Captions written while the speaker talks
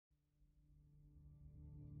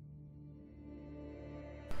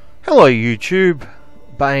Hello YouTube,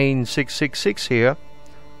 Bane666 here.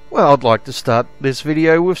 Well, I'd like to start this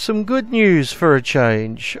video with some good news for a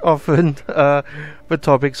change. Often the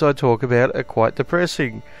topics I talk about are quite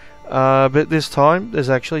depressing, but this time there's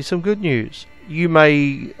actually some good news. You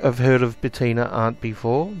may have heard of Bettina Arndt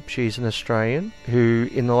before. She's an Australian who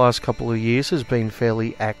in the last couple of years has been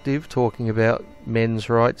fairly active talking about men's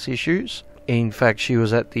rights issues. In fact, she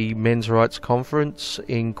was at the Men's Rights Conference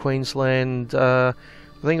in Queensland,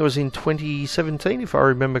 I think it was in 2017 if I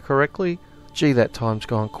remember correctly. Gee, that time's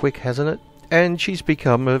gone quick, hasn't it? And she's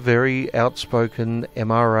become a very outspoken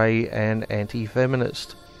MRA and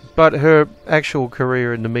anti-feminist. But her actual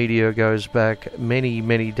career in the media goes back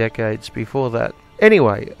many decades before that.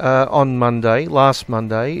 Anyway, on Monday, last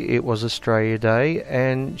Monday, it was Australia Day,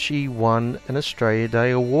 and she won an Australia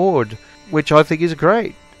Day award, which I think is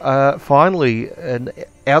great. Finally, an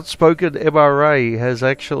outspoken MRA has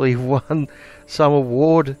actually won some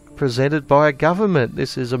award presented by a government.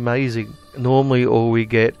 This is amazing. Normally all we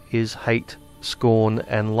get is hate, scorn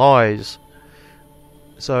and lies.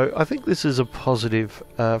 So I think this is a positive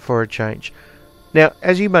for a change. Now,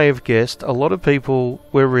 as you may have guessed, a lot of people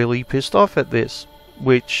were really pissed off at this,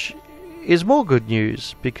 which is more good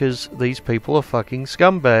news because these people are fucking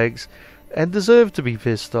scumbags and deserve to be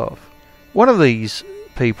pissed off. One of these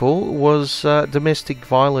people was domestic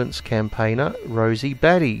violence campaigner Rosie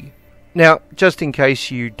Batty. Now, just in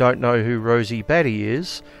case you don't know who Rosie Batty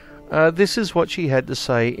is, this is what she had to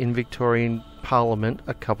say in Victorian Parliament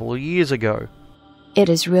a couple of years ago. It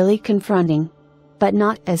is really confronting, but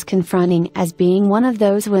not as confronting as being one of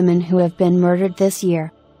those women who have been murdered this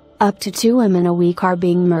year. Up to 2 women a week are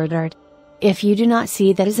being murdered. If you do not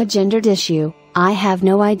see that as a gendered issue, I have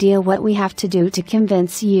no idea what we have to do to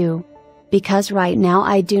convince you. Because right now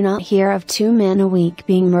I do not hear of 2 men a week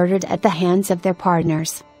being murdered at the hands of their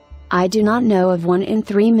partners. I do not know of 1 in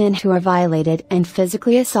 3 men who are violated and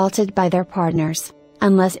physically assaulted by their partners,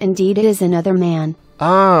 unless indeed it is another man.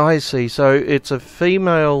 Ah, I see. So it's a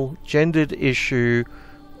female gendered issue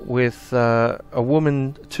with a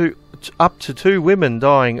woman, up to 2 women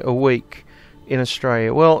dying a week in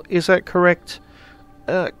Australia. Well, is that correct?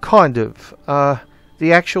 Kind of.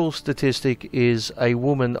 The actual statistic is a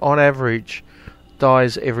woman on average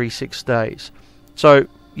dies every 6 days. So,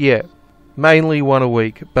 yeah, mainly 1 a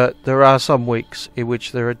week, but there are some weeks in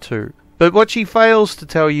which there are 2. But what she fails to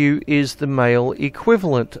tell you is the male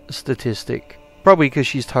equivalent statistic. Probably because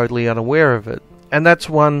she's totally unaware of it. And that's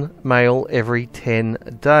 1 male every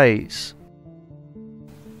 10 days.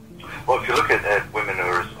 Well, if you look at women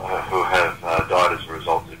who have died as a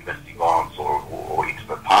result of domestic violence or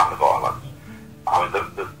intimate partner violence, I mean,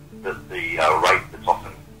 the rate that's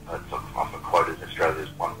often quoted in Australia is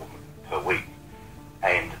 1 woman per week.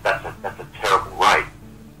 And that's a terrible rate.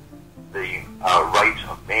 The rate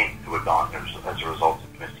of men who are dying as a result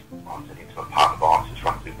of domestic violence and intimate partner violence is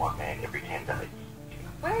roughly 1 man every 10 days.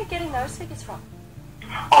 Where are you getting those figures from?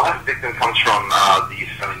 Oh, that victim comes from the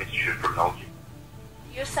Australian Institute of Criminology.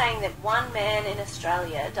 You're saying that 1 man in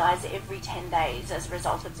Australia dies every 10 days as a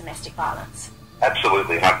result of domestic violence?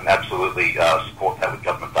 Absolutely, and I can absolutely support that with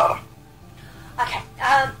government data. Okay,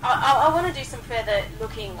 I want to do some further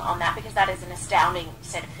looking on that because that is an astounding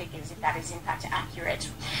set of figures, if that is in fact accurate.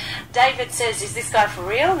 David says, is this guy for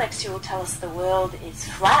real? Next he will tell us the world is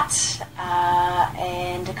flat.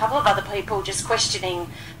 And a couple of other people just questioning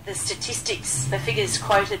the statistics, the figures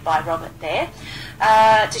quoted by Robert there.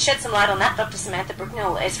 To shed some light on that, Dr. Samantha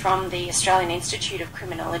Brooknell is from the Australian Institute of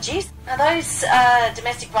Criminology. Are those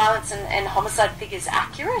domestic violence and homicide figures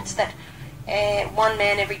accurate, that 1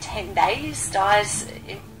 man every 10 days dies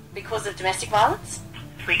because of domestic violence?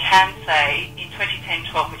 We can say in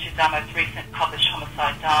 2010-12, which is our most recent published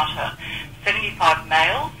homicide data, 75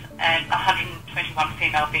 males and 121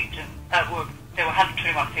 female victims. There were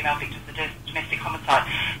 121 female victims of domestic homicide.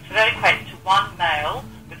 So that equates to 1 male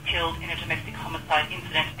was killed in a domestic homicide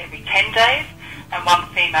incident every 10 days, and 1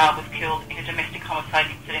 female was killed in a domestic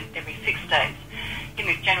homicide incident every 6 days. In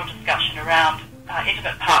this general discussion around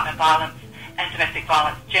intimate partner violence and domestic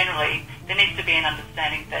violence generally, there needs to be an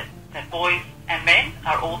understanding that boys and men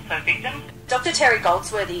are also victims. Dr. Terry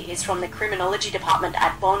Goldsworthy is from the Criminology Department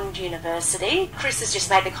at Bond University. Chris has just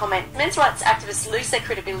made the comment, men's rights activists lose their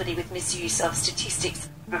credibility with misuse of statistics.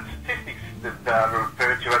 The statistics that are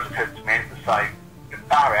referred to as opposed to men are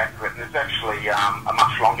are accurate, and there's actually a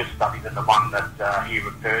much longer study than the one that he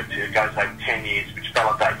referred to. It goes over 10 years, which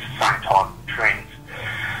validates the same type of trends.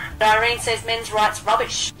 Irene says, men's rights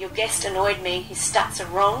rubbish. Your guest annoyed me. His stats are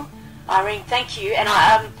wrong. Irene, thank you.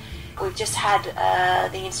 And we've just had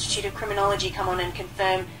the Institute of Criminology come on and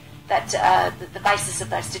confirm that the basis of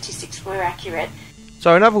those statistics were accurate.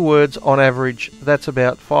 So in other words, on average, that's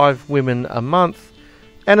about 5 women a month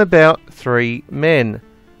and about 3 men.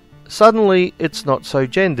 Suddenly, it's not so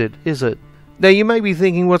gendered, is it? Now, you may be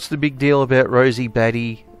thinking, what's the big deal about Rosie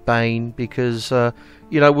Batty, Bane? Because,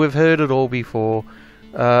 we've heard it all before.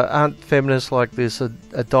 Aren't feminists like this a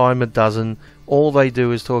dime a dozen? All they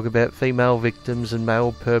do is talk about female victims and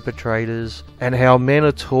male perpetrators and how men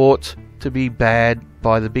are taught to be bad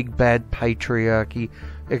by the big bad patriarchy,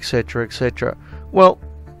 etc., etc. Well,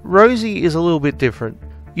 Rosie is a little bit different.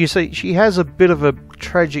 You see, she has a bit of a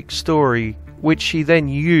tragic story which she then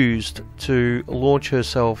used to launch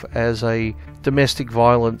herself as a domestic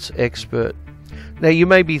violence expert. Now, you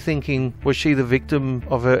may be thinking, was she the victim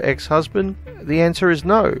of her ex-husband? The answer is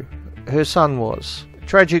no. Her son was.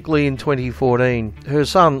 Tragically, in 2014, her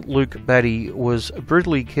son, Luke Batty, was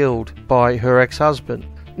brutally killed by her ex-husband.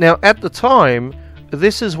 Now, at the time,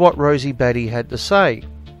 this is what Rosie Batty had to say.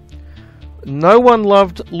 No one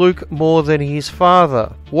loved Luke more than his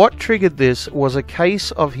father. What triggered this was a case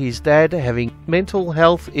of his dad having mental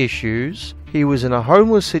health issues. He was in a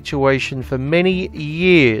homeless situation for many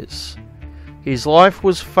years. His life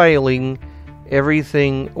was failing.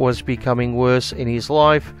 Everything was becoming worse in his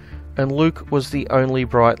life, and Luke was the only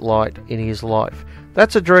bright light in his life.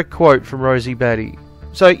 That's a direct quote from Rosie Batty.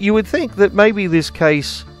 So you would think that maybe this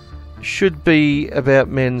case should be about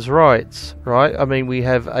men's rights, right? I mean, we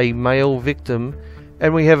have a male victim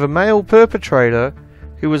and we have a male perpetrator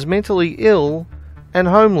who was mentally ill and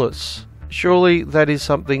homeless. Surely that is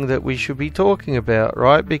something that we should be talking about,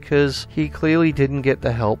 right? Because he clearly didn't get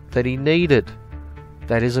the help that he needed.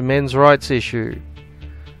 That is a men's rights issue.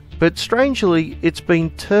 But strangely, it's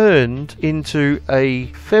been turned into a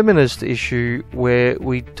feminist issue where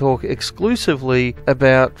we talk exclusively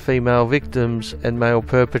about female victims and male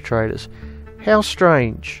perpetrators. How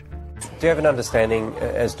strange. Do you have an understanding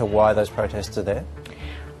as to why those protests are there?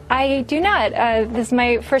 I do not. This is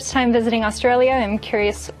my first time visiting Australia. I'm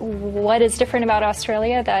curious what is different about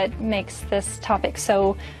Australia that makes this topic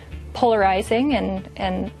so polarizing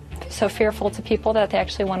and so fearful to people that they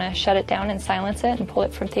actually want to shut it down and silence it and pull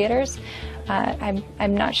it from theaters. I'm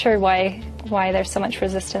not sure why there's so much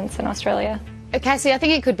resistance in Australia. Cassie, I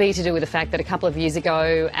think it could be to do with the fact that a couple of years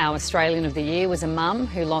ago our Australian of the Year was a mum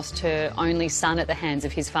who lost her only son at the hands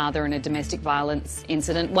of his father in a domestic violence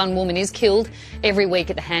incident. One woman is killed every week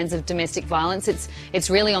at the hands of domestic violence. It's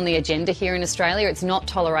really on the agenda here in Australia. It's not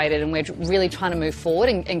tolerated, and we're really trying to move forward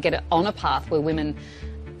and get it on a path where women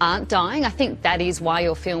aren't dying. I think that is why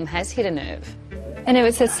your film has hit a nerve. And it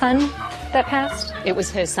was his son that passed? It was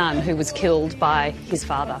her son who was killed by his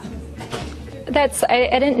father.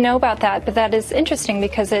 I didn't know about that, but that is interesting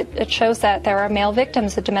because it shows that there are male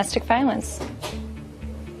victims of domestic violence.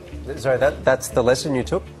 Sorry, that's the lesson you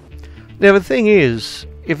took? Now, the thing is,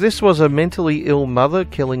 if this was a mentally ill mother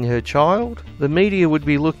killing her child, the media would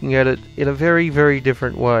be looking at it in a very, very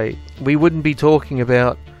different way. We wouldn't be talking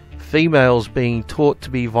about females being taught to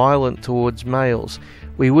be violent towards males.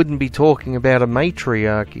 We wouldn't be talking about a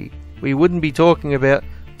matriarchy. We wouldn't be talking about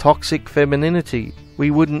toxic femininity. We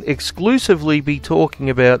wouldn't exclusively be talking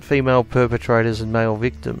about female perpetrators and male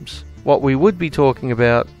victims. What we would be talking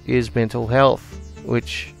about is mental health,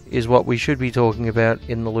 which is what we should be talking about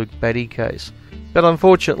in the Luke Batty case. But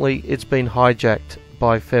unfortunately, it's been hijacked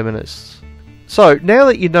by feminists. So, now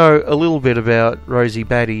that you know a little bit about Rosie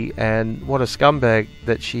Batty and what a scumbag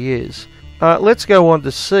that she is, let's go on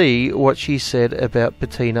to see what she said about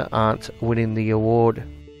Bettina Arndt winning the award.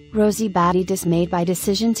 Rosie Batty dismayed by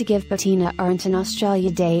decision to give Bettina Arndt an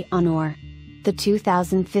Australia Day honour. The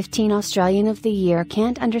 2015 Australian of the Year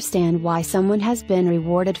can't understand why someone has been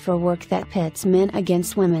rewarded for work that pits men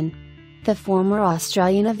against women. The former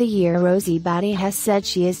Australian of the Year Rosie Batty has said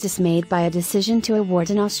she is dismayed by a decision to award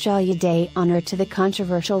an Australia Day honour to the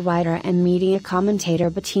controversial writer and media commentator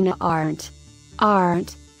Bettina Arndt.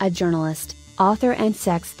 Arndt, a journalist, author and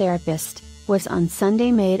sex therapist, was on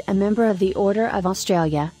Sunday made a member of the Order of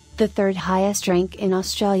Australia, the third highest rank in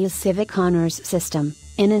Australia's civic honours system,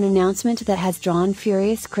 in an announcement that has drawn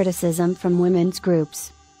furious criticism from women's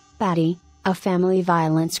groups. Batty, a family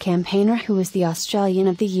violence campaigner who was the Australian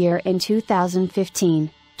of the Year in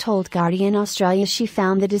 2015, told Guardian Australia she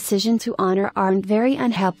found the decision to honour Arndt very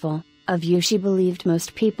unhelpful, a view she believed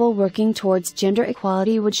most people working towards gender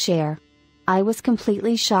equality would share. I was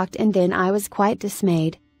completely shocked and then I was quite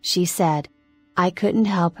dismayed, she said. I couldn't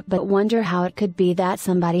help but wonder how it could be that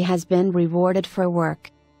somebody has been rewarded for work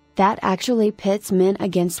that actually pits men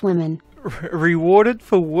against women. Rewarded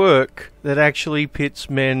for work that actually pits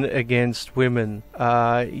men against women.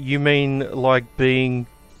 You mean like being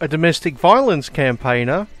a domestic violence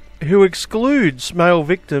campaigner who excludes male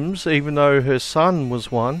victims even though her son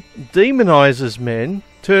was one, demonises men,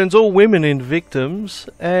 turns all women into victims,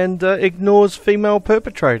 and ignores female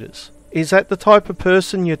perpetrators. Is that the type of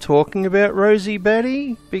person you're talking about, Rosie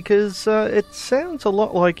Batty? Because it sounds a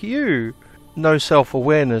lot like you. No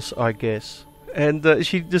self-awareness, I guess. And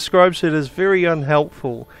she describes it as very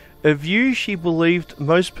unhelpful. A view she believed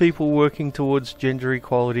most people working towards gender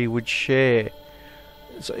equality would share.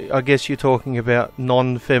 So I guess you're talking about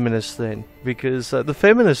non-feminists then, because the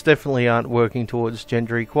feminists definitely aren't working towards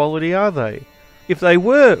gender equality, are they? If they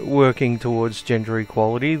were working towards gender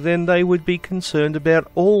equality, then they would be concerned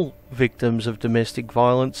about all victims of domestic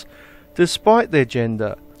violence, despite their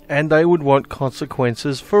gender, and they would want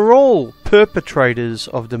consequences for all perpetrators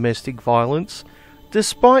of domestic violence,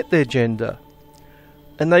 despite their gender.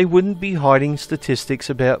 And they wouldn't be hiding statistics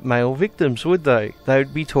about male victims, would they? They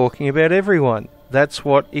would be talking about everyone. That's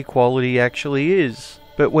what equality actually is.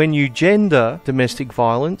 But when you gender domestic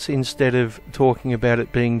violence instead of talking about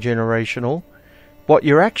it being generational, what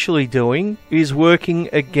you're actually doing is working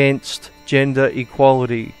against gender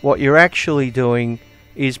equality. What you're actually doing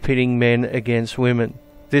is pitting men against women.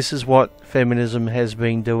 This is what feminism has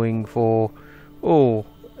been doing for,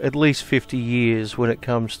 at least 50 years when it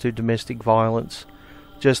comes to domestic violence.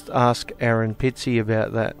 Just ask Aaron Pitsey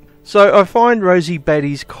about that. So I find Rosie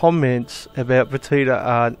Batty's comments about Bettina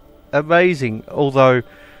Arndt amazing, although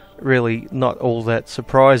really not all that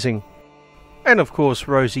surprising. And of course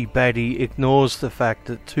Rosie Batty ignores the fact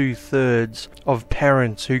that 2/3 of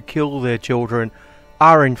parents who kill their children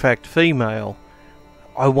are in fact female.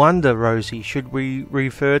 I wonder, Rosie, should we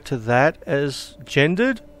refer to that as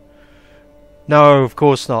gendered? No, of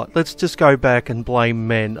course not. Let's just go back and blame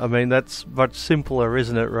men. I mean, that's much simpler,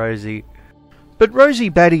 isn't it, Rosie? But Rosie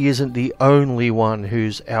Batty isn't the only one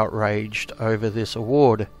who's outraged over this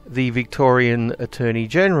award. The Victorian Attorney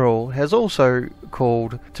General has also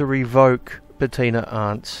called to revoke Bettina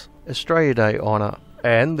Arndt's Australia Day honour.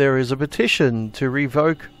 And there is a petition to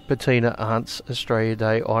revoke Bettina Arndt's Australia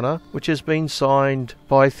Day honour, which has been signed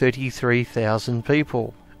by 33,000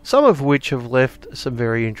 people. Some of which have left some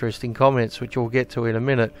very interesting comments, which we'll get to in a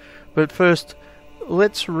minute. But first,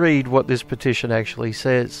 let's read what this petition actually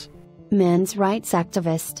says. Men's rights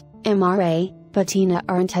activist, MRA, Bettina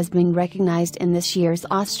Arndt has been recognised in this year's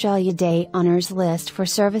Australia Day Honours list for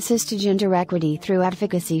services to gender equity through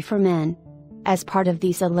advocacy for men. As part of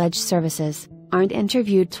these alleged services, Arndt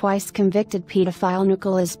interviewed twice convicted paedophile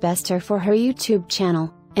Nicholas Bester for her YouTube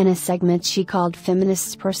channel, in a segment she called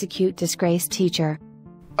Feminists Persecute Disgraced Teacher.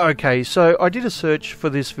 Okay, so I did a search for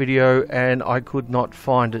this video and I could not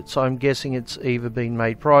find it, so I'm guessing it's either been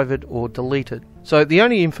made private or deleted. So the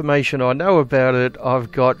only information I know about it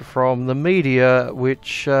I've got from the media,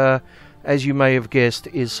 which, as you may have guessed,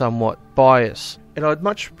 is somewhat biased. And I'd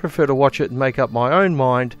much prefer to watch it and make up my own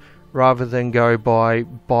mind rather than go by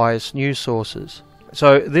biased news sources.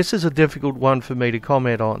 So this is a difficult one for me to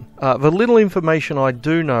comment on. The little information I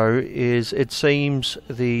do know is it seems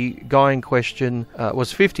the guy in question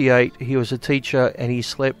was 58, he was a teacher, and he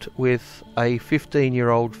slept with a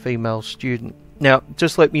 15-year-old female student. Now,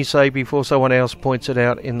 just let me say before someone else points it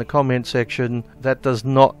out in the comment section, that does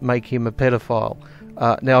not make him a pedophile.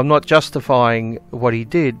 Now, I'm not justifying what he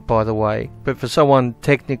did, by the way, but for someone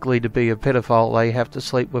technically to be a pedophile, they have to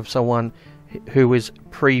sleep with someone who is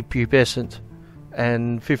prepubescent,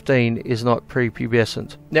 and 15 is not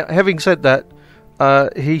prepubescent. Now, having said that,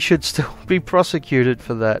 he should still be prosecuted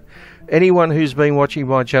for that. Anyone who's been watching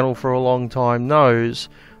my channel for a long time knows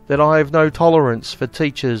that I have no tolerance for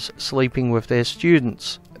teachers sleeping with their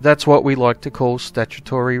students. That's what we like to call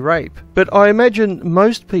statutory rape. But I imagine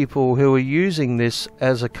most people who are using this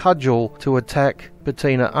as a cudgel to attack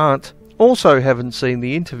Bettina Arndt also haven't seen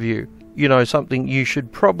the interview. You know, something you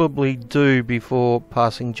should probably do before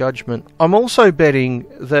passing judgment. I'm also betting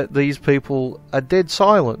that these people are dead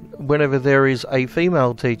silent whenever there is a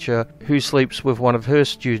female teacher who sleeps with one of her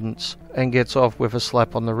students and gets off with a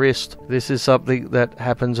slap on the wrist. This is something that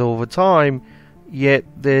happens all the time, yet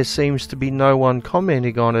there seems to be no one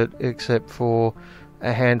commenting on it except for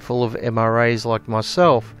a handful of MRAs like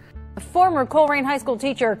myself. A former Coleraine High School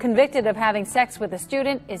teacher convicted of having sex with a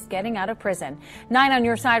student is getting out of prison. 9 on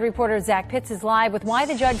Your Side reporter Zach Pitts is live with why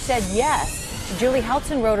the judge said yes to Julie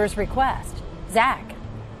Heltzenroder's request. Zach.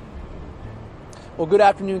 Well, good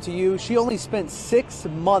afternoon to you. She only spent 6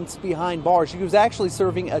 months behind bars. She was actually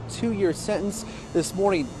serving a 2-year sentence. This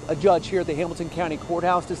morning, a judge here at the Hamilton County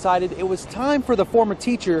Courthouse decided it was time for the former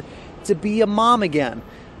teacher to be a mom again.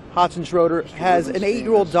 Hodson-Schroeder has an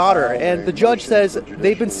 8-year-old daughter, and the judge says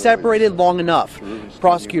they've been separated long enough.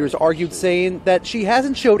 Prosecutors argued, saying that she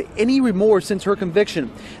hasn't showed any remorse since her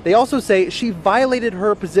conviction. They also say she violated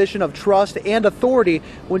her position of trust and authority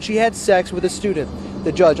when she had sex with a student.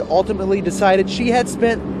 The judge ultimately decided she had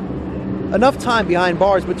spent enough time behind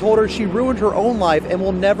bars, but told her she ruined her own life and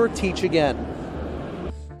will never teach again.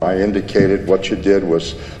 I indicated what you did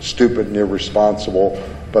was stupid and irresponsible,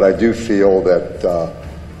 but I do feel that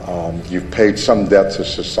you've paid some debt to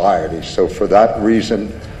society. So for that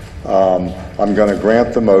reason, I'm going to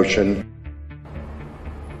grant the motion.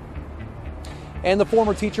 And the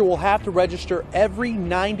former teacher will have to register every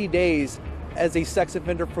 90 days as a sex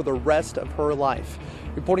offender for the rest of her life.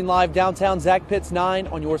 Reporting live downtown, Zach Pitts, 9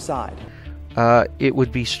 on your side. It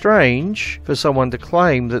would be strange for someone to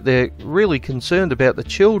claim that they're really concerned about the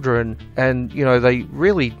children and, you know, they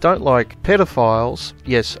really don't like pedophiles.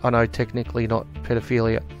 Yes, I know technically not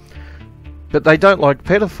pedophilia. But they don't like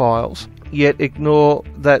pedophiles, yet ignore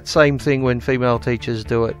that same thing when female teachers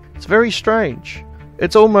do it. It's very strange.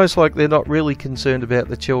 It's almost like they're not really concerned about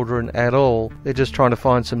the children at all. They're just trying to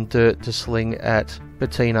find some dirt to sling at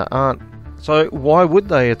Bettina Arndt. So why would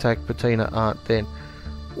they attack Bettina Arndt then?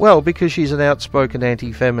 Well, because she's an outspoken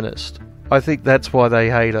anti-feminist. I think that's why they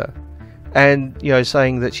hate her. And, you know,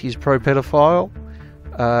 saying that she's pro-pedophile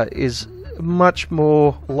is much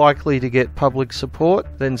more likely to get public support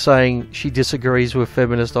than saying she disagrees with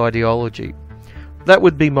feminist ideology. That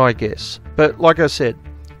would be my guess. But like I said,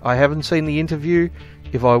 I haven't seen the interview.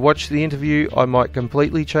 If I watch the interview, I might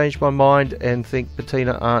completely change my mind and think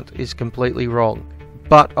Bettina Arndt is completely wrong.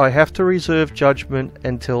 But I have to reserve judgment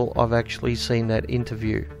until I've actually seen that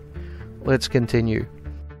interview. Let's continue.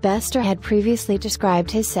 Bester had previously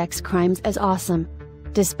described his sex crimes as awesome.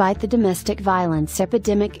 Despite the domestic violence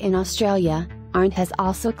epidemic in Australia, Arndt has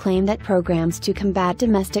also claimed that programs to combat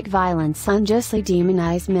domestic violence unjustly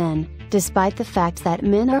demonize men, despite the fact that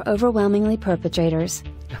men are overwhelmingly perpetrators.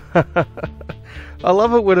 I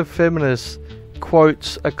love it when a feminist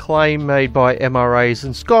quotes a claim made by MRAs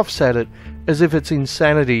and scoffs at it as if it's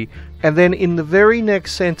insanity, and then in the very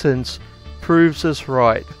next sentence proves us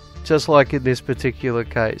right, just like in this particular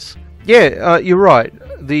case. Yeah, you're right.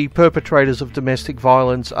 The perpetrators of domestic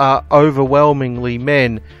violence are overwhelmingly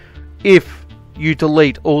men if you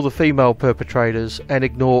delete all the female perpetrators and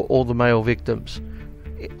ignore all the male victims.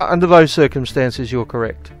 Under those circumstances, you're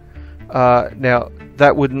correct. Now,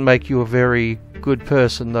 that wouldn't make you a very good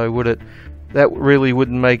person, though, would it? That really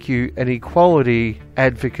wouldn't make you an equality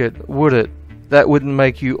advocate, would it? That wouldn't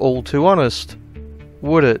make you all too honest,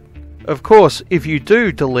 would it? Of course, if you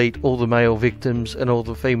do delete all the male victims and all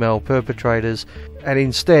the female perpetrators, and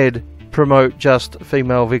instead promote just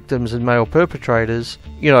female victims and male perpetrators,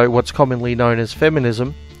 you know, what's commonly known as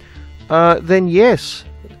feminism, then yes,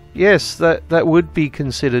 that would be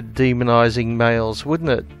considered demonizing males, wouldn't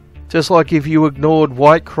it? Just like if you ignored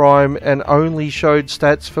white crime and only showed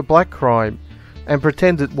stats for black crime, and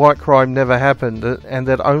pretended white crime never happened and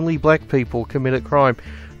that only black people committed crime,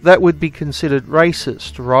 that would be considered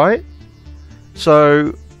racist, right?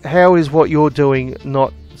 So how is what you're doing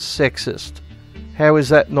not sexist? How is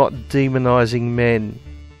that not demonizing men?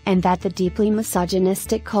 And that the deeply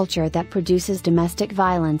misogynistic culture that produces domestic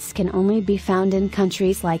violence can only be found in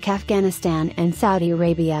countries like Afghanistan and Saudi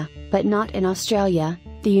Arabia, but not in Australia,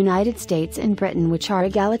 the United States and Britain, which are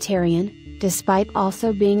egalitarian, despite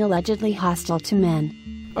also being allegedly hostile to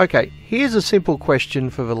men. Okay, here's a simple question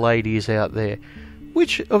for the ladies out there.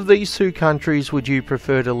 Which of these two countries would you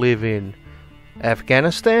prefer to live in?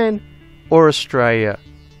 Afghanistan or Australia?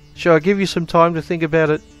 Shall I give you some time to think about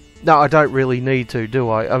it? No, I don't really need to, do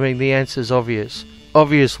I? I mean, the answer's obvious.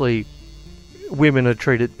 Obviously, women are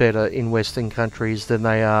treated better in Western countries than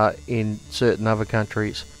they are in certain other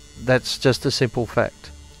countries. That's just a simple fact.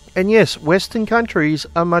 And yes, Western countries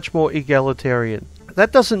are much more egalitarian.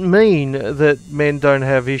 That doesn't mean that men don't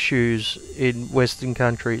have issues in Western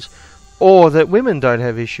countries, or that women don't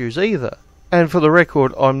have issues either. And for the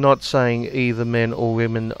record, I'm not saying either men or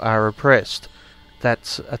women are oppressed.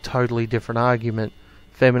 That's a totally different argument.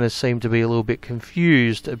 Feminists seem to be a little bit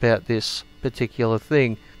confused about this particular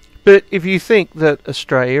thing. But if you think that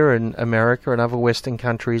Australia and America and other Western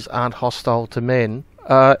countries aren't hostile to men,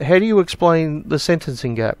 how do you explain the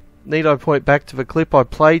sentencing gap? Need I point back to the clip I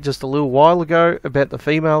played just a little while ago about the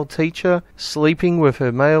female teacher sleeping with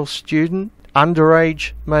her male student,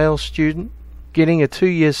 underage male student, getting a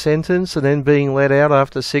 2-year sentence and then being let out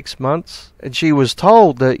after 6 months? And she was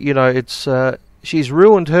told that, you know, she's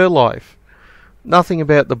ruined her life. Nothing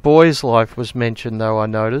about the boy's life was mentioned, though, I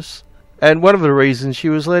notice. And one of the reasons she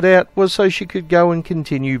was let out was so she could go and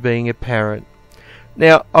continue being a parent.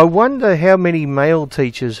 Now, I wonder how many male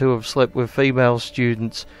teachers who have slept with female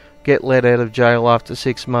students get let out of jail after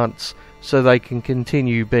 6 months so they can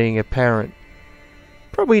continue being a parent.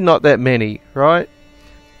 Probably not that many, right?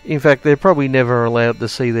 In fact, they're probably never allowed to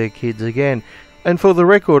see their kids again. And for the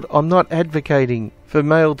record, I'm not advocating for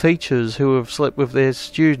male teachers who have slept with their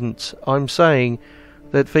students. I'm saying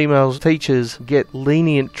that female teachers get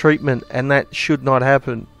lenient treatment, and that should not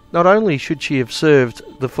happen. Not only should she have served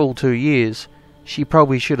the full 2 years, she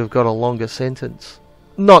probably should have got a longer sentence.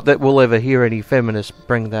 Not that we'll ever hear any feminists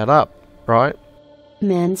bring that up, right?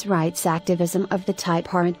 Men's rights activism of the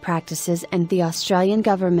type Arndt practices and the Australian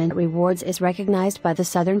government rewards is recognised by the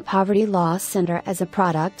Southern Poverty Law Centre as a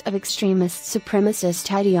product of extremist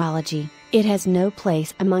supremacist ideology. It has no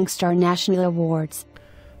place amongst our national awards.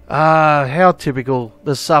 Ah, how typical,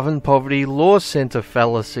 the Southern Poverty Law Centre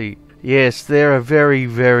fallacy. Yes, they're a very,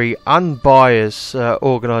 very unbiased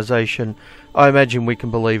organisation. I imagine we can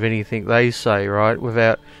believe anything they say, right,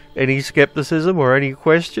 without any scepticism or any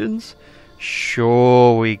questions?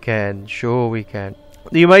 Sure we can, sure we can.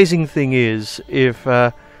 The amazing thing is, if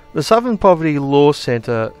the Southern Poverty Law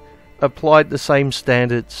Centre applied the same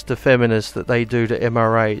standards to feminists that they do to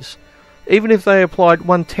MRAs, even if they applied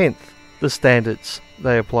 1/10 the standards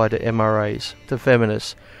they apply to MRAs to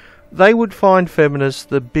feminists, they would find feminists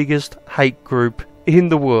the biggest hate group in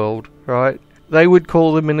the world, right? They would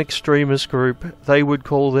call them an extremist group, they would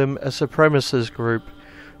call them a supremacist group,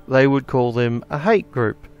 they would call them a hate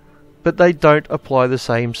group. But they don't apply the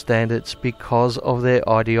same standards because of their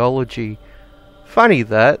ideology. Funny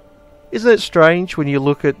that. Isn't it strange when you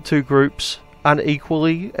look at two groups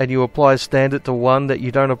unequally and you apply a standard to one that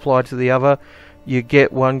you don't apply to the other, you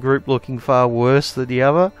get one group looking far worse than the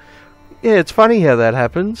other? Yeah, it's funny how that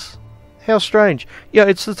happens. How strange. Yeah,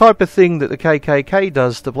 it's the type of thing that the KKK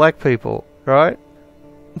does to black people, right?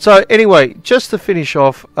 So anyway, just to finish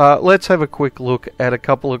off, let's have a quick look at a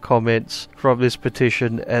couple of comments from this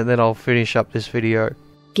petition and then I'll finish up this video.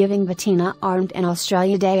 Giving Bettina Arndt an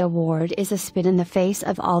Australia Day award is a spit in the face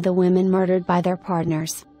of all the women murdered by their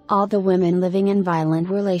partners, all the women living in violent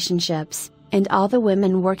relationships, and all the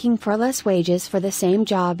women working for less wages for the same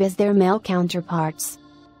job as their male counterparts.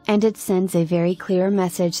 And it sends a very clear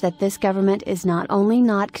message that this government is not only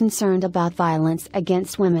not concerned about violence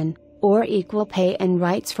against women, or equal pay and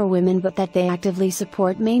rights for women, but that they actively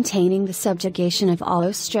support maintaining the subjugation of all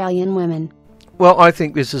Australian women. Well, I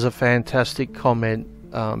think this is a fantastic comment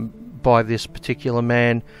by this particular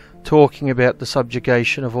man talking about the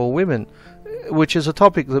subjugation of all women, which is a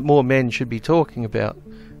topic that more men should be talking about,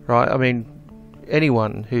 right? I mean,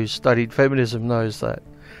 anyone who's studied feminism knows that.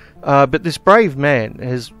 But this brave man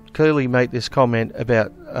has clearly made this comment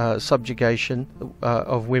about subjugation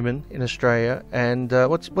of women in Australia, and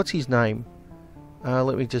what's his name?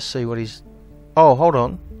 Let me just see what he's... Oh, hold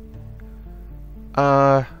on.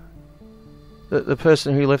 The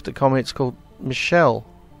person who left the comments called Michelle.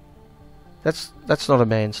 That's not a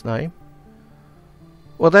man's name.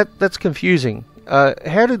 Well, that's confusing.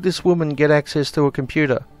 How did this woman get access to a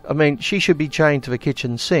computer? I mean, she should be chained to the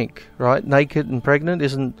kitchen sink, right? Naked and pregnant,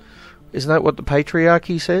 isn't that what the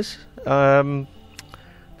patriarchy says?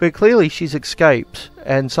 But clearly she's escaped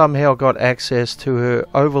and somehow got access to her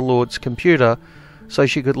overlord's computer so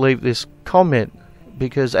she could leave this comment,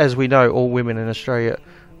 because as we know, all women in Australia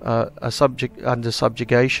are under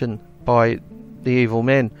subjugation by the evil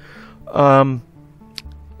men.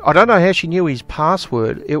 I don't know how she knew his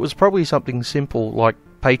password. It was probably something simple like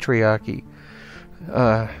patriarchy.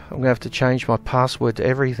 I'm going to have to change my password to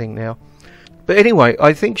everything now. But anyway,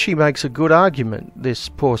 I think she makes a good argument, this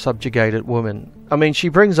poor subjugated woman. I mean, she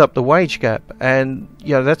brings up the wage gap, and,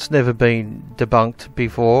 you know, that's never been debunked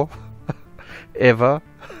before. Ever.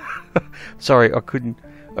 Sorry, I couldn't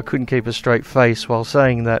keep a straight face while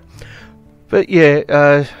saying that. But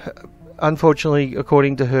yeah, unfortunately,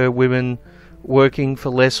 according to her, women working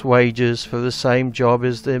for less wages for the same job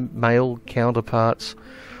as their male counterparts.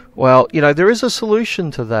 Well, you know, there is a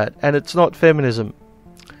solution to that, and it's not feminism.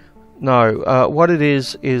 No, what it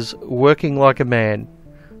is working like a man.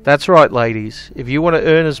 That's right, ladies. If you want to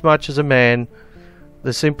earn as much as a man,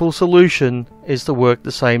 the simple solution is to work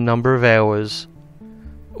the same number of hours.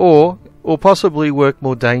 Or possibly work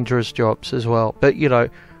more dangerous jobs as well. But, you know,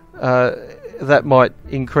 that might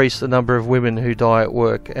increase the number of women who die at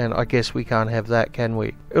work, and I guess we can't have that, can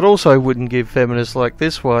we? It also wouldn't give feminists like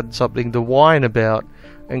this one something to whine about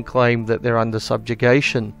and claim that they're under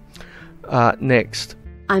subjugation. Next.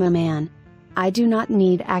 I'm a man. I do not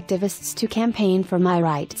need activists to campaign for my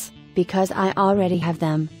rights, because I already have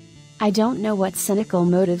them. I don't know what cynical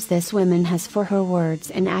motives this woman has for her words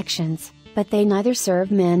and actions, but they neither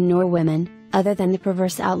serve men nor women, other than the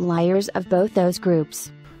perverse outliers of both those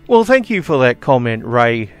groups. Well, thank you for that comment,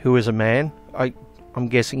 Ray, who is a man. I'm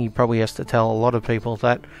guessing he probably has to tell a lot of people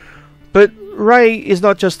that. But Ray is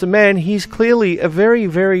not just a man, he's clearly a very,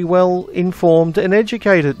 very well-informed and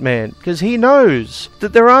educated man, because he knows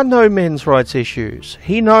that there are no men's rights issues.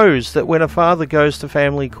 He knows that when a father goes to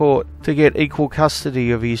family court to get equal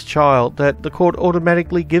custody of his child, that the court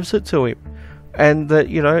automatically gives it to him. And that,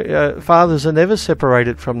 you know, fathers are never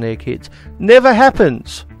separated from their kids. Never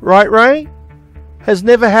happens. Right, Ray? Has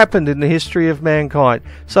never happened in the history of mankind.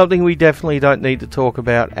 Something we definitely don't need to talk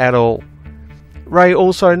about at all. Ray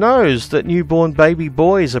also knows that newborn baby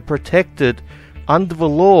boys are protected under the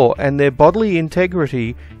law and their bodily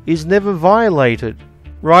integrity is never violated.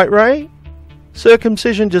 Right, Ray?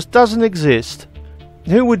 Circumcision just doesn't exist.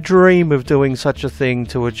 Who would dream of doing such a thing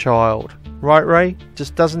to a child? Right, Ray?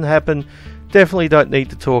 Just doesn't happen. Definitely don't need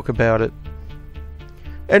to talk about it.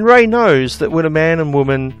 And Ray knows that when a man and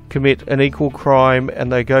woman commit an equal crime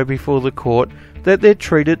and they go before the court, that they're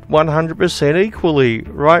treated 100% equally.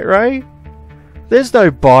 Right, Ray? There's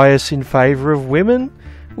no bias in favour of women.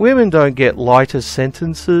 Women don't get lighter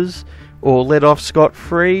sentences or let off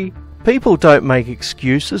scot-free. People don't make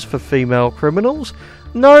excuses for female criminals.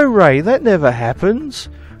 No, Ray, that never happens.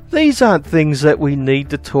 These aren't things that we need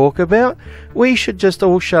to talk about. We should just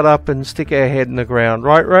all shut up and stick our head in the ground.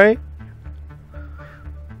 Right, Ray?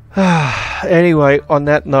 Anyway, on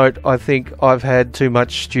that note, I think I've had too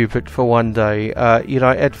much stupid for one day. You know,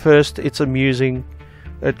 at first it's amusing.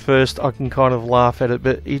 At first I can kind of laugh at it,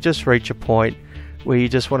 but you just reach a point where you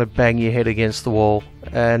just want to bang your head against the wall.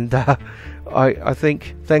 And I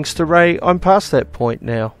think, thanks to Ray, I'm past that point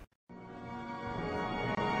now.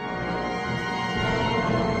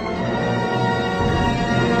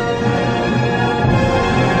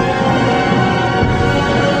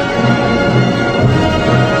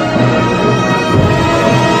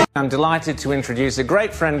 I'm delighted to introduce a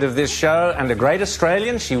great friend of this show and a great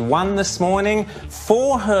Australian. She won this morning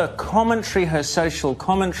for her commentary, her social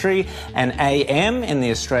commentary, an AM in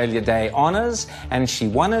the Australia Day Honours, and she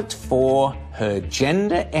won it for her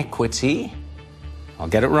gender equity, I'll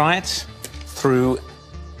get it right, through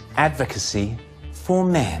advocacy for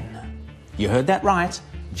men. You heard that right,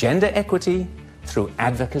 gender equity through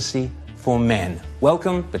advocacy for men.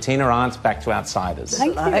 Welcome, Bettina Arndt, back to Outsiders.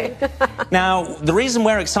 Thank you. Now, the reason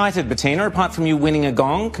we're excited, Bettina, apart from you winning a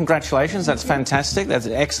gong, congratulations, that's fantastic, that's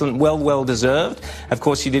excellent, well deserved. Of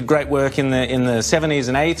course, you did great work in the 70s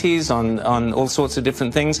and 80s on all sorts of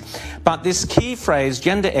different things. But this key phrase,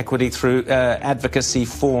 gender equity through advocacy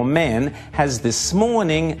for men, has this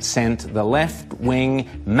morning sent the left wing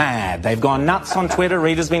mad. They've gone nuts on Twitter.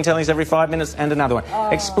 Rita's been telling us every 5 minutes, and another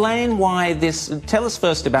one. Explain why this, tell us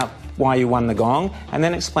first about why you won the gong, and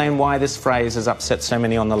then explain why this phrase has upset so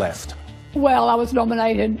many on the left. Well, I was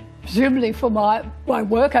nominated presumably for my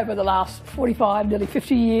work over the last 45, nearly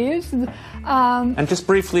 50 years. And just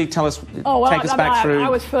briefly tell us, take us back through... I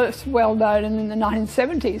was first well known in the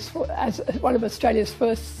 1970s as one of Australia's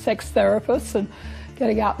first sex therapists, and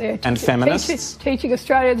getting out there... And feminists? Teaching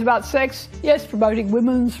Australians about sex, yes, promoting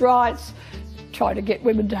women's rights, trying to get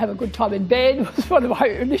women to have a good time in bed was one of my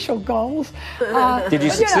initial goals. Did you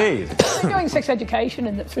succeed? Doing sex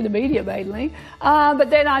education through the media mainly. But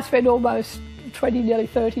then I spent almost 20, nearly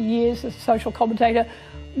 30 years as a social commentator,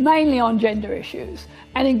 mainly on gender issues,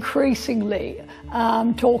 and increasingly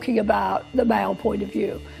talking about the male point of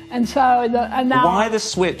view. And so, now, why the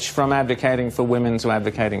switch from advocating for women to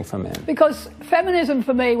advocating for men? Because feminism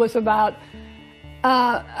for me was about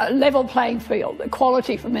a level playing field,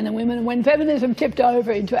 equality for men and women. And when feminism tipped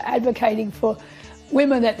over into advocating for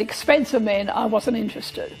women at the expense of men, I wasn't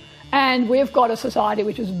interested. And we've got a society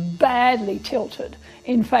which is badly tilted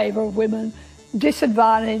in favour of women,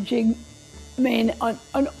 disadvantaging men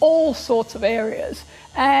on all sorts of areas,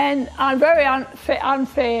 and very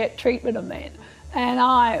unfair treatment of men. And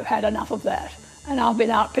I've had enough of that. And I've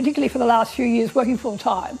been out, particularly for the last few years, working full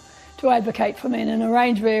time to advocate for men in a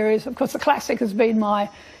range of areas. Of course, the classic has been my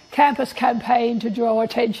campus campaign to draw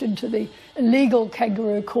attention to the illegal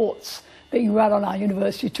kangaroo courts being run on our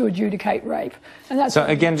university to adjudicate rape. And that's so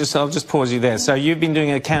again, I'll just pause you there. So you've been doing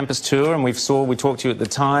a campus tour, and we talked to you at the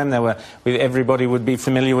time. Everybody would be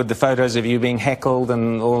familiar with the photos of you being heckled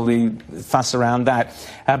and all the fuss around that.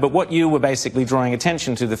 But what you were basically drawing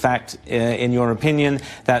attention to, the fact, in your opinion,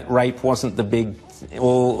 that rape wasn't the big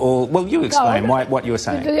Or well, you explain what you were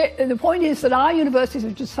saying. The point is that our universities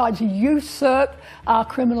have decided to usurp our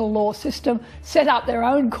criminal law system, set up their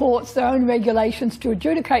own courts, their own regulations to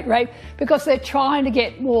adjudicate rape because they're trying to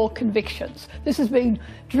get more convictions. This has been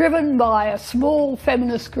driven by a small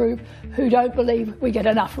feminist group who don't believe we get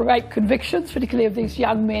enough rape convictions, particularly of these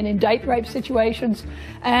young men in date rape situations.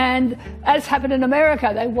 And as happened in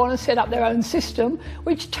America, they want to set up their own system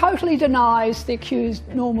which totally denies the accused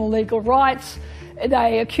normal legal rights.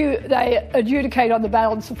 They adjudicate on the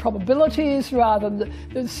balance of probabilities rather than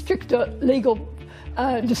the stricter legal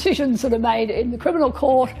decisions that are made in the criminal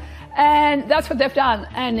court, and that's what they've done.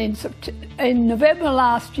 And in November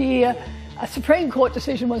last year, a Supreme Court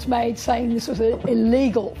decision was made saying this was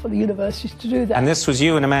illegal for the universities to do that. And this was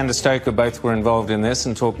you and Amanda Stoker both were involved in this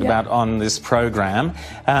and talked about on this program.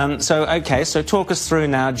 So talk us through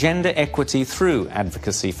now gender equity through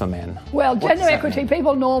advocacy for men. Well, gender equity,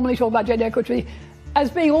 people normally talk about gender equity as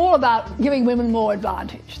being all about giving women more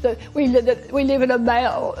advantage. That we live in a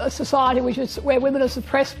male society where women are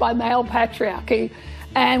suppressed by male patriarchy,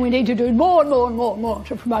 and we need to do more and more and more and more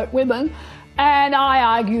to promote women. And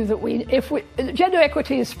I argue that gender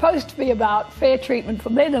equity is supposed to be about fair treatment for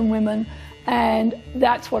men and women, and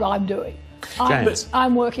that's what I'm doing.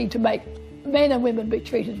 I'm working to make men and women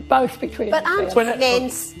both be treated. But aren't men,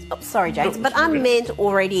 sorry James, but aren't men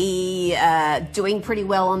already doing pretty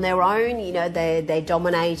well on their own? You know, they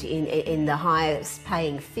dominate in the highest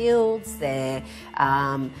paying fields. They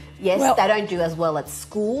don't do as well at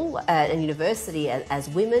school and university as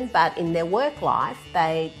women, but in their work life,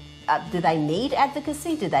 do they need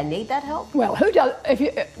advocacy? Do they need that help? Well, who does?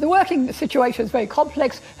 The working situation is very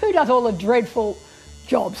complex. Who does all the dreadful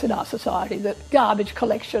jobs in our society, the garbage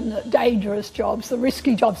collection, the dangerous jobs, the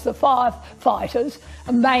risky jobs, the firefighters,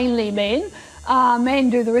 are mainly men. Men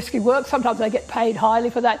do the risky work. Sometimes they get paid highly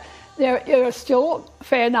for that. There are still a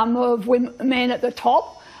fair number of men at the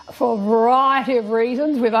top for a variety of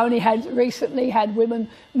reasons. We've only recently had women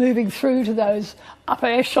moving through to those upper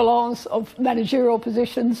echelons of managerial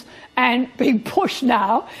positions and being pushed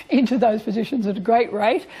now into those positions at a great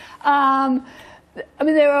rate. I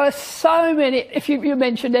mean, there are so many. If you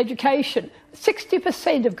mentioned education,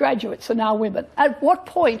 60% of graduates are now women. At what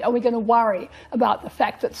point are we going to worry about the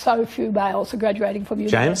fact that so few males are graduating from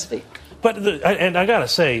university? James? But and I got to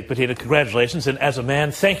say, Bettina, congratulations, and as a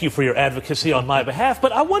man, thank you for your advocacy on my behalf.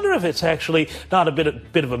 But I wonder if it's actually not a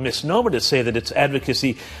bit of a misnomer to say that it's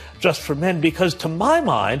advocacy just for men, because to my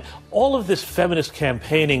mind, all of this feminist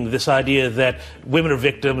campaigning, this idea that women are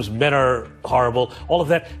victims, men are horrible, all of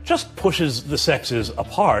that just pushes the sexes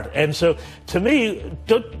apart. And so, to me,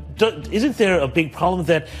 isn't there a big problem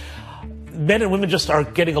that men and women just are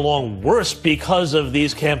getting along worse because of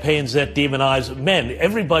these campaigns that demonize men?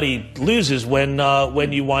 Everybody loses when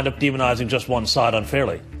you wind up demonizing just one side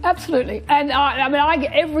unfairly. Absolutely. And I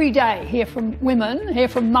every day hear from women, hear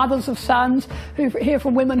from mothers of sons, hear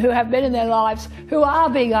from women who have men in their lives who are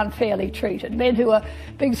being unfairly treated, men who are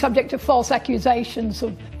being subject to false accusations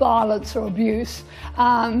of violence or abuse,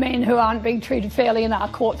 men who aren't being treated fairly in our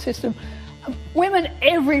court system. Women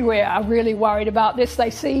everywhere are really worried about this. They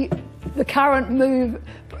see the current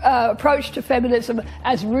approach to feminism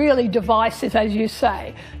as really divisive, as you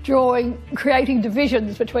say, creating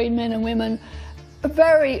divisions between men and women. A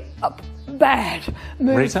very bad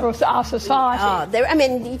move for our society.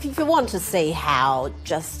 If you want to see how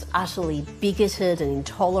just utterly bigoted and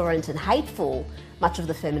intolerant and hateful much of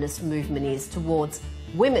the feminist movement is towards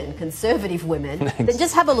women, conservative women, then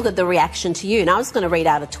just have a look at the reaction to you. And I was going to read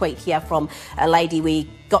out a tweet here from a lady we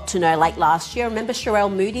got to know late last year. Remember Sherelle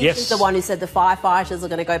Moody? Yes. She's the one who said the firefighters are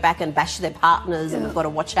going to go back and bash their partners and we've got to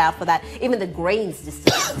watch out for that. Even the Greens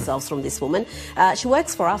distance themselves from this woman. She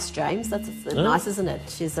works for us, James. That's nice, isn't it?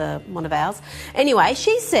 She's one of ours. Anyway,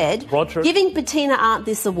 she said, giving Bettina Arndt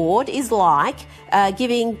this award is like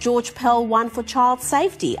giving George Pell one for child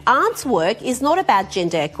safety. Arndt's work is not about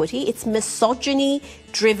gender equity. It's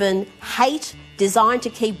misogyny-driven hate designed to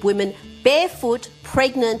keep women barefoot,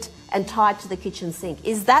 pregnant, and tied to the kitchen sink.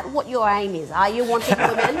 Is that what your aim is? Are you wanting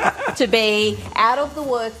women to be out of the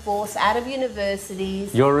workforce, out of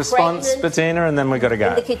universities? Your response, Bettina, and then we've got to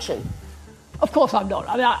go. In the kitchen. Of course I'm not.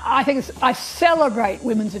 I think I celebrate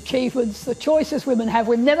women's achievements, the choices women have.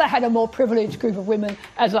 We've never had a more privileged group of women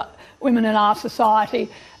as women in our society,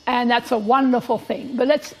 and that's a wonderful thing. But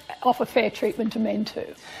let's offer fair treatment to men too.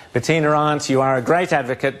 Bettina Arndt, you are a great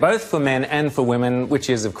advocate, both for men and for women, which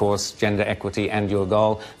is, of course, gender equity and your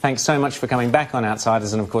goal. Thanks so much for coming back on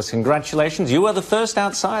Outsiders, and, of course, congratulations. You are the first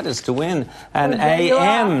Outsiders to win an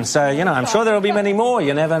AM. So, I'm sure there will be many more.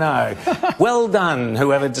 You never know. Well done,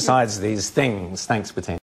 whoever decides these things. Thanks,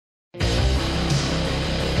 Bettina.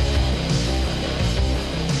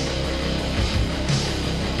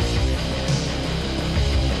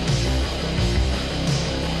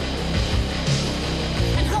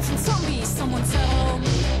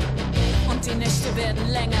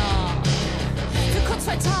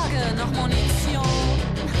 Tage noch Munition,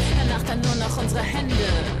 danach dann nur noch unsere Hände.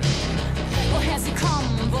 Woher sie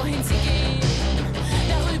kommen, wohin sie gehen,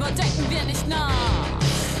 darüber denken wir nicht nach.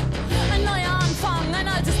 Ein neuer Anfang, ein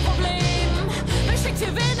altes Problem, wer schickt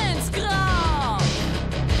hier wen ins Grab?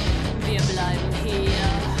 Wir bleiben hier,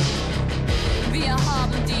 wir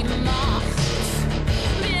haben die Macht,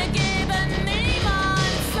 wir geben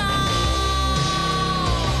niemals auf.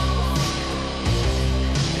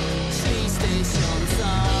 Schließ dich uns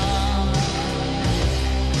an,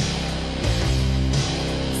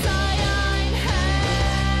 sei ein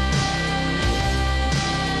Held,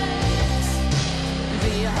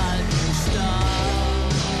 wir halten stand,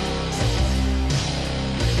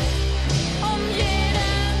 um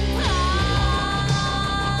jeden Preis.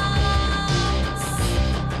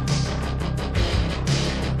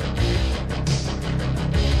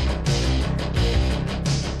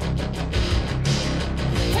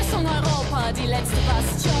 Festung Europa, die letzte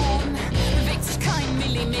Bastion.